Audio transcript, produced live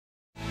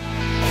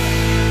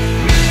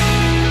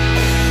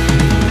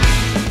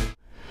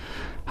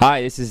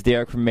Hi, this is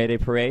Derek from Mayday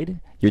Parade.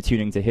 You're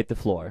tuning to Hit the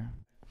Floor.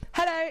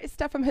 Hello, it's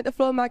Steph from Hit the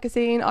Floor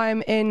magazine.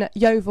 I'm in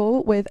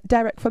Yeovil with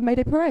Derek from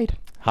Mayday Parade.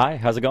 Hi,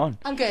 how's it going?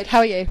 I'm good, how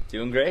are you?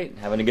 Doing great,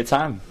 having a good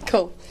time.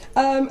 Cool.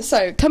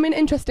 So, tell me an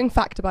interesting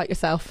fact about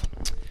yourself.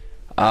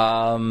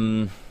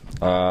 You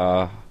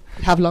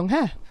have long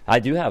hair. I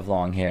do have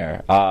long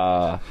hair,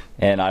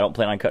 and I don't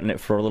plan on cutting it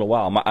for a little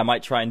while. I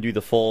might try and do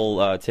the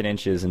full 10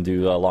 inches and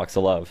do Locks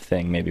of Love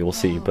thing, maybe, we'll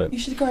see. But you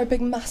should grow a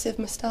big, massive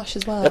moustache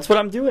as well. That's what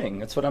I'm doing,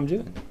 Well,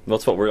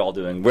 that's what we're all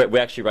doing. We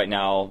actually, right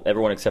now,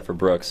 everyone except for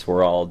Brooks,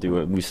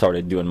 we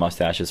started doing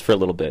mustaches for a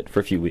little bit,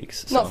 for a few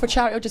weeks. So. Not for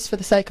charity or just for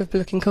the sake of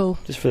looking cool?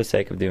 Just for the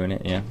sake of doing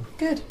it, yeah.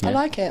 Good, yeah. I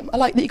like it. I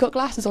like that you got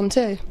glasses on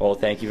too. Well,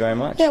 thank you very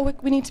much. Yeah,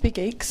 we need to be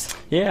geeks.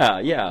 Yeah.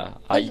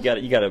 You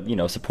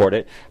gotta, support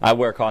it. I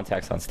wear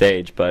contacts on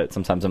stage, but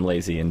sometimes I'm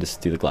lazy and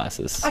just do the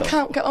glasses. So. I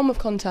can't get on with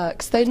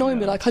contacts. They annoy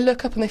me. Like I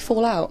look up and they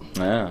fall out.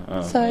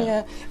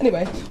 Yeah.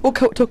 Anyway, we'll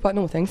talk about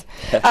normal things.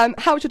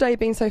 How's your day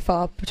been so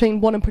far?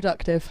 Between one and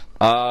productive.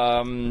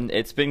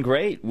 It's been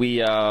great.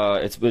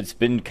 It's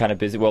been kind of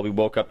busy. Well, we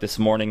woke up this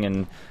morning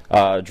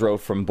and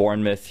drove from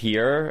Bournemouth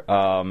here,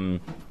 and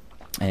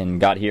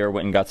got here,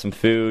 went and got some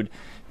food.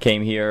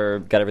 Came here,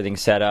 got everything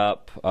set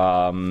up,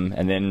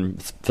 and then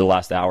for the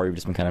last hour we've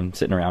just been kind of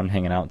sitting around,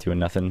 hanging out, doing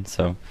nothing.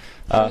 So,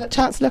 a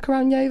chance to look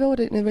around Yeovil? I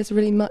don't know. There's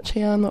really much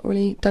here. I'm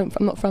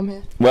not from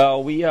here.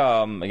 Well,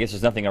 I guess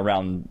there's nothing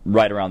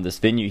right around this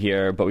venue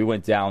here, but we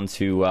went down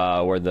to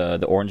where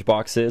the Orange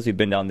Box is. We've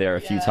been down there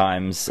a few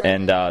times,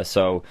 and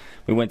so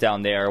we went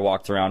down there,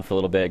 walked around for a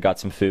little bit, got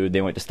some food.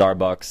 They went to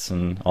Starbucks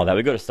and all that.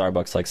 We go to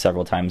Starbucks like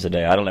several times a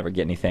day. I don't ever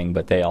get anything,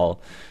 but they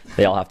all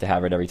have to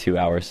have it every 2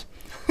 hours.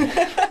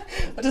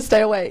 Or just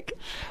stay awake.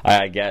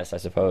 I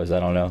suppose. I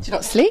don't know. Do you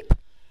not sleep?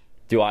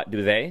 Do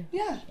they?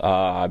 Yeah.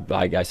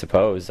 I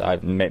suppose.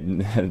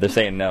 They're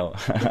saying no.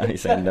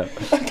 He's saying no.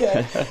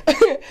 Okay.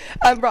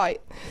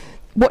 Right.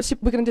 We're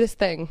going to do this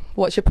thing.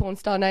 What's your porn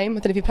star name? I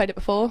don't know if you played it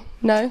before.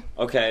 No?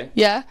 Okay.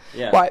 Yeah?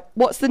 Yeah. Right.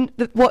 What's your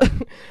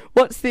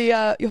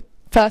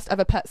first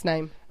ever pet's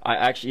name?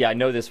 I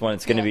know this one.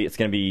 It's gonna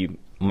be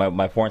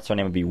my porn star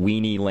name would be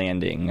Weenie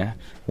Landing,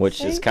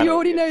 which is kind of. You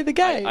already know the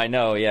game. I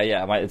know.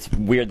 Yeah. It's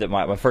weird that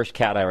my first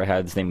cat I ever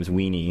had, his name was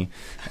Weenie,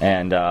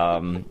 and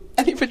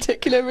Any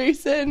particular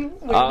reason?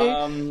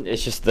 Weenie?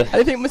 It's just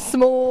Anything was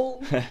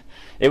small.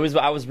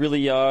 I was really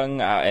young,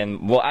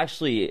 and well,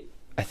 actually,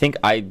 I think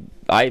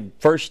I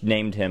first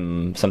named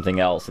him something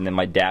else, and then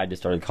my dad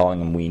just started calling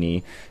him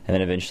Weenie, and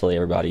then eventually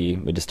everybody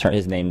would just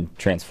his name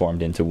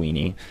transformed into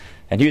Weenie.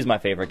 And he was my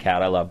favorite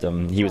cat. I loved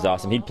him. He was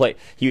awesome. He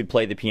would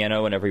play the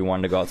piano whenever he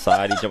wanted to go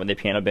outside. He'd jump on the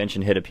piano bench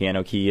and hit a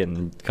piano key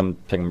and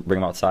bring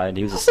him outside.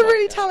 That's a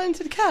really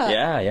talented cat.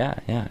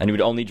 Yeah. And he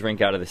would only drink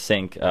out of the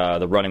sink,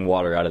 the running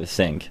water out of the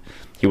sink.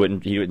 He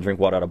wouldn't drink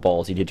water out of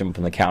bowls. He'd jump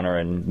on the counter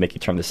and make you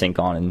turn the sink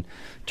on and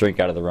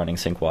drink out of the running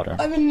sink water.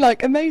 I'm in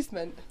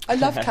amazement. I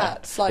love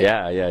cats.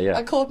 Yeah.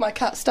 I called my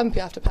cat Stumpy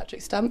after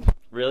Patrick Stump.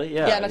 Really?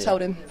 Yeah. Yeah, and I told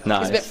him. Nice.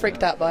 He was a bit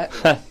freaked out by it.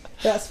 Yeah,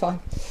 that's fine.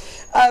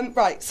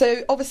 Right,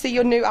 so obviously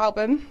your new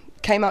album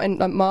came out in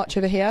March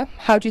over here.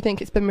 How do you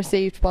think it's been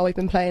received while we've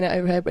been playing it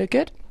over here? Pretty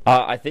good?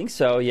 I think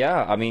so,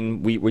 yeah. I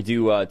mean, we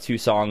do 2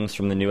 songs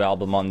from the new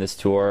album on this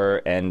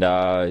tour, and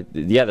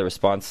the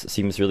response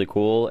seems really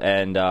cool,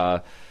 and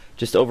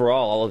just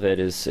overall, all of it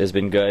has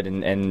been good,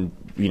 and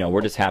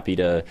we're just happy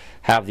to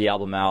have the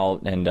album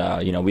out, and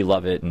we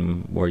love it,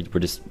 and we're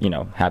just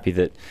happy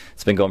that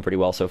it's been going pretty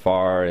well so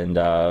far, and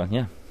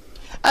yeah.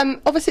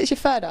 Obviously it's your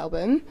third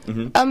album.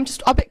 Mm-hmm.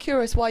 Just a bit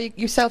curious why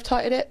you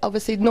self-titled it.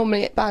 Obviously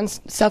normally bands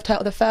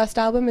self-title the first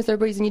album. Is there a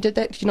reason you did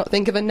that? Did you not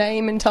think of a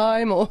name in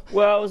time, or?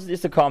 Well, it was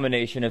just a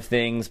combination of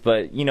things,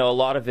 but a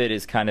lot of it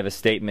is kind of a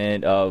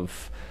statement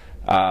of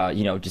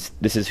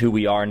just this is who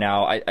we are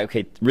now.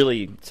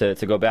 Really to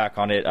go back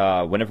on it,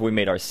 whenever we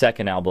made our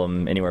second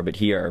album, Anywhere But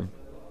Here,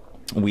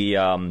 we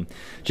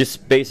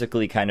just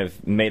basically kind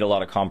of made a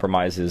lot of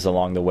compromises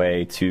along the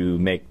way to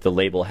make the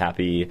label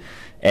happy,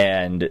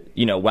 and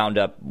wound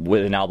up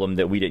with an album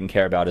that we didn't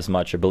care about as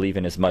much or believe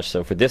in as much.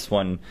 So for this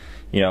one,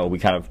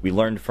 we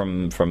learned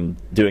from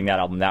doing that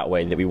album that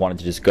way, that we wanted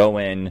to just go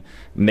in,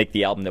 make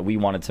the album that we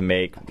wanted to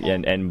make,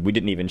 and we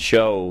didn't even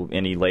show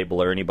any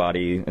label or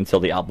anybody until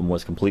the album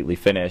was completely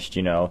finished,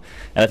 and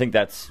I think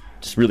that's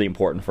just really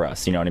important for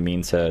us, you know what I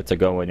mean, to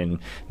go in and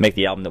make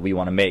the album that we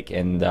want to make.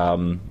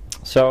 And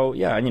so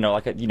yeah,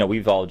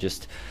 we've all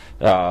just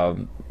a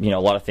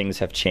lot of things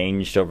have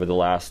changed over the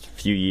last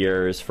few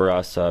years for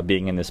us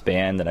being in this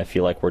band, and I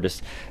feel like we're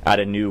just at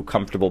a new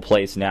comfortable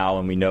place now,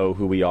 and we know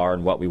who we are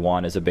and what we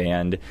want as a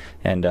band,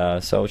 and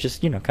so it's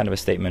just kind of a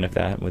statement of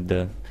that with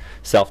the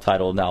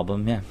self-titled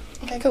album. Yeah.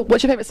 Okay, cool.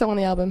 What's your favorite song on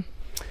the album?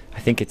 I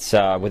think it's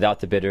Without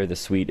the Bitter, the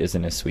Sweet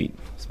Isn't as Sweet.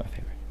 It's my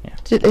favorite. Yeah.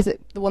 Is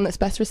it the one that's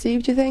best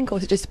received, do you think, or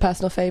is it just a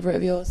personal favourite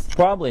of yours?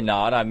 Probably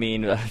not. I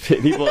mean,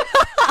 people.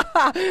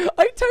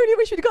 I totally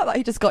wish we'd got that.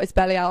 He just got his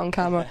belly out on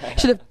camera.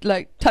 Should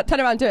have turn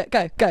around, do it.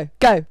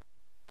 Go.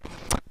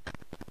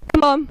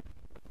 Come on.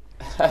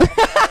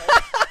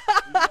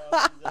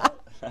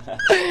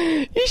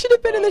 You should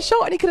have been in the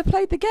shot and he could have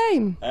played the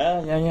game.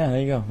 Yeah, there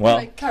you go. Well,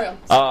 Right, carry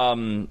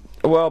on.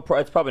 Well,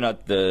 it's probably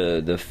not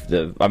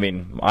the. I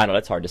mean, I know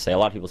that's hard to say. A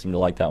lot of people seem to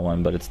like that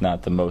one, but it's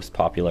not the most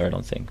popular, I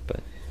don't think. But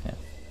yeah.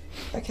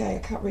 Okay, I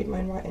can't read my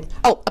own writing.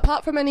 Oh,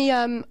 apart from any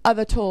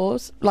other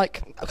tours,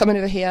 like coming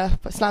over here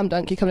for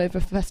Slamdunk, you coming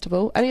over for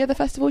festival. Any other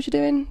festivals you're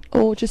doing,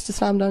 or just a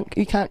Slamdunk?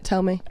 You can't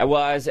tell me.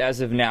 Well,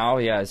 as of now,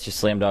 yeah, it's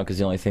just Slamdunk is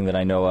the only thing that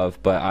I know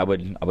of. But I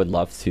would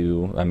love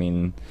to. I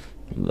mean,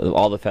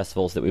 all the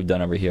festivals that we've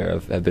done over here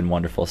have been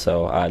wonderful.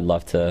 So I'd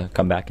love to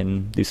come back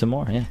and do some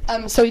more.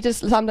 Yeah. So you did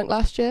Slamdunk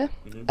last year.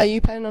 Are you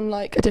playing on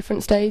like a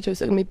different stage, or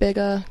is it going to be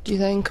bigger? Do you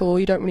think, or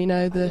you don't really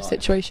know the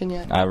situation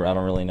yet? I don't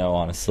really know,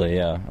 honestly.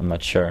 Yeah, I'm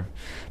not sure.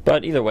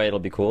 But either way, it'll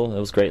be cool. It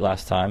was great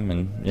last time,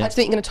 and yeah. I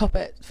think you're going to top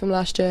it from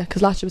last year,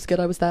 because last year was good.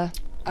 I was there.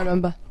 I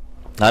remember.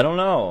 I don't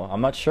know. I'm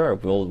not sure.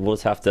 We'll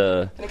just have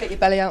to gonna get your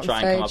belly out try on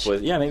stage. And come up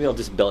with. Yeah, maybe I'll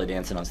just belly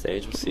dancing on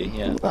stage. We'll see.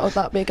 Yeah,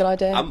 that'd be a good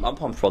idea. I'm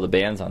pumped for all the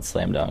bands on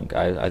Slamdunk.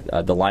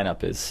 The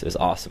lineup is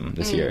awesome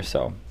this year.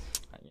 So,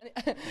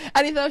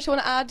 anything else you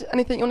want to add?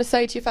 Anything you want to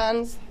say to your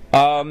fans?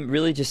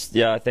 Really, just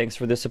thanks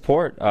for the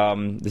support.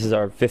 This is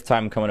our 5th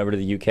time coming over to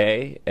the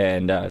UK,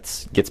 and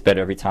it gets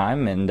better every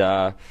time.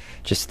 And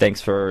just thanks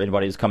for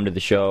anybody who's come to the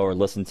show or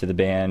listened to the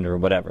band or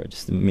whatever. It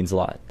just means a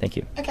lot. Thank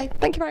you. Okay,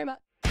 thank you very much.